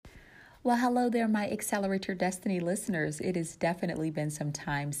Well, hello there, my Accelerator Destiny listeners. It has definitely been some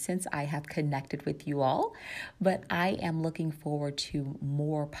time since I have connected with you all, but I am looking forward to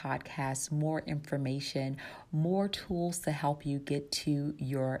more podcasts, more information, more tools to help you get to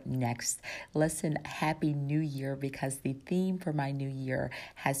your next. Listen, Happy New Year, because the theme for my new year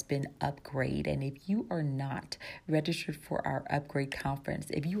has been upgrade. And if you are not registered for our upgrade conference,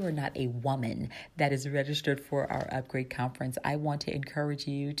 if you are not a woman that is registered for our upgrade conference, I want to encourage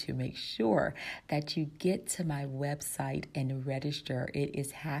you to make sure that you get to my website and register. It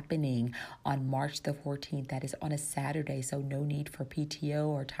is happening on March the 14th. That is on a Saturday, so no need for PTO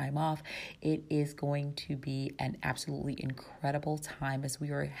or time off. It is going to be an absolutely incredible time, as we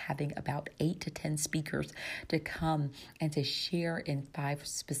are having about 8 to 10 speakers to come and to share in 5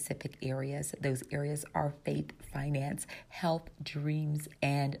 specific areas. Those areas are faith, finance, health, dreams,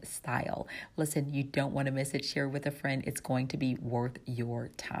 and style. Listen, you don't want to miss it. Share with a friend. It's going to be worth your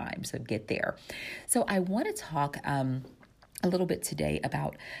time. So get there. So I want to talk a little bit today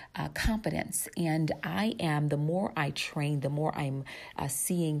about confidence. And the more I train, the more I'm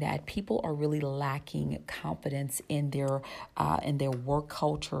seeing that people are really lacking confidence in their work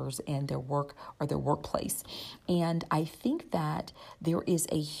cultures and their work or their workplace. And I think that there is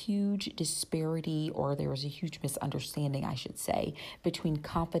a huge disparity, or there is a huge misunderstanding, I should say, between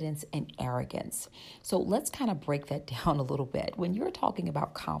confidence and arrogance. So let's kind of break that down a little bit. When you're talking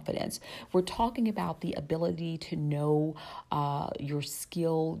about confidence, we're talking about the ability to know your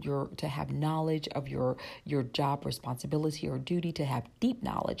skill, to have knowledge of your job responsibility or duty, to have deep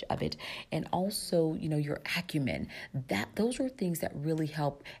knowledge of it, and also, your acumen. Those are things that really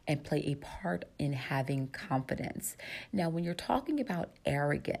help and play a part in having confidence. Now, when you're talking about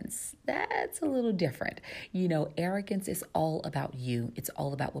arrogance, that's a little different. Arrogance is all about you. It's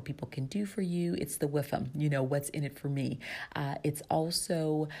all about what people can do for you. It's the whiffum, what's in it for me. It's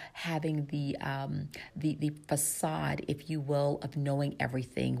also having the facade, if you will, of knowing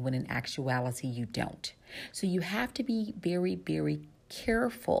everything, when in actuality you don't. So you have to be very, very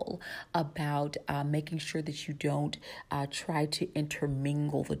careful about making sure that you don't try to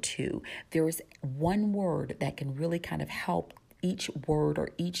intermingle the two. There is one word that can really kind of help each word or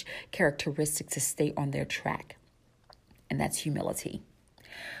each characteristic to stay on their track, and that's humility.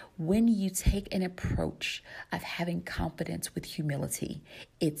 When you take an approach of having confidence with humility,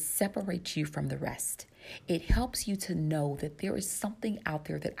 it separates you from the rest. It helps you to know that there is something out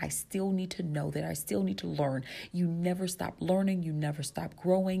there that I still need to know, that I still need to learn. You never stop learning. You never stop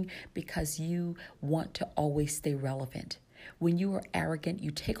growing, because you want to always stay relevant. When you are arrogant, you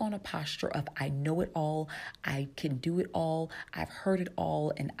take on a posture of, I know it all, I can do it all, I've heard it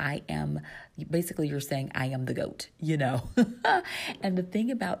all, and basically you're saying, I am the GOAT, And the thing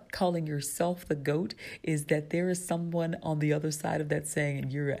about calling yourself the GOAT is that there is someone on the other side of that saying,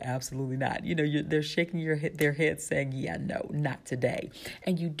 and you're absolutely not. They're shaking their head saying, yeah, no, not today.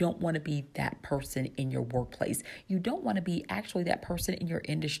 And you don't want to be that person in your workplace. You don't want to be actually that person in your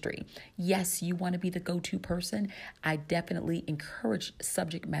industry. Yes, you want to be the go-to person. I definitely encourage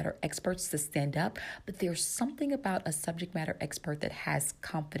subject matter experts to stand up, but there's something about a subject matter expert that has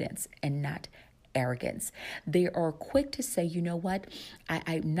confidence and not arrogance. They are quick to say, you know what,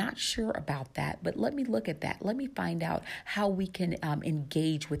 I'm not sure about that, but let me look at that. Let me find out how we can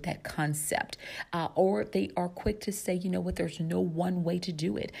engage with that concept. Or they are quick to say, you know what, there's no one way to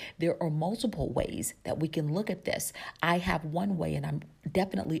do it. There are multiple ways that we can look at this. I have one way, and I'm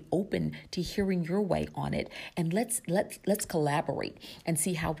definitely open to hearing your way on it. And let's collaborate and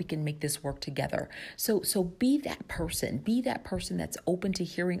see how we can make this work together. So be that person that's open to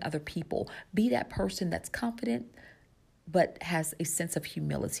hearing other people. Be that person that's confident, but has a sense of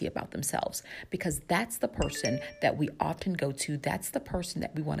humility about themselves, because that's the person that we often go to. That's the person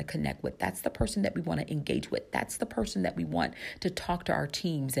that we want to connect with. That's the person that we want to engage with. That's the person that we want to talk to our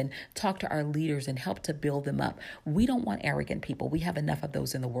teams and talk to our leaders and help to build them up. We don't want arrogant people. We have enough of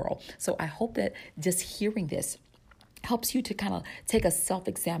those in the world. So I hope that just hearing this helps you to kind of take a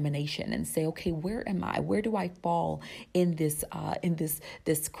self-examination and say, okay, where am I? Where do I fall in this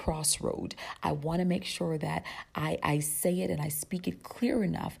crossroad? I want to make sure that I say it and I speak it clear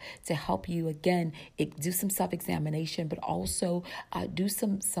enough to help you, again, do some self-examination, but also do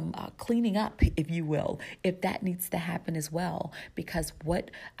some cleaning up, if you will, if that needs to happen as well. Because what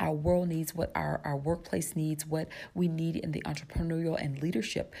our world needs, what our workplace needs, what we need in the entrepreneurial and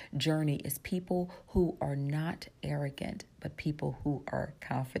leadership journey is people who are not arrogant, but people who are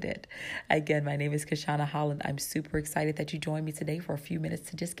confident. Again, my name is Kashana Holland. I'm super excited that you joined me today for a few minutes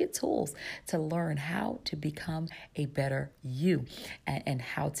to just get tools to learn how to become a better you, and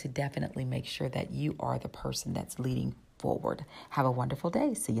how to definitely make sure that you are the person that's leading forward. Have a wonderful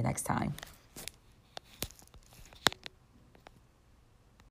day. See you next time.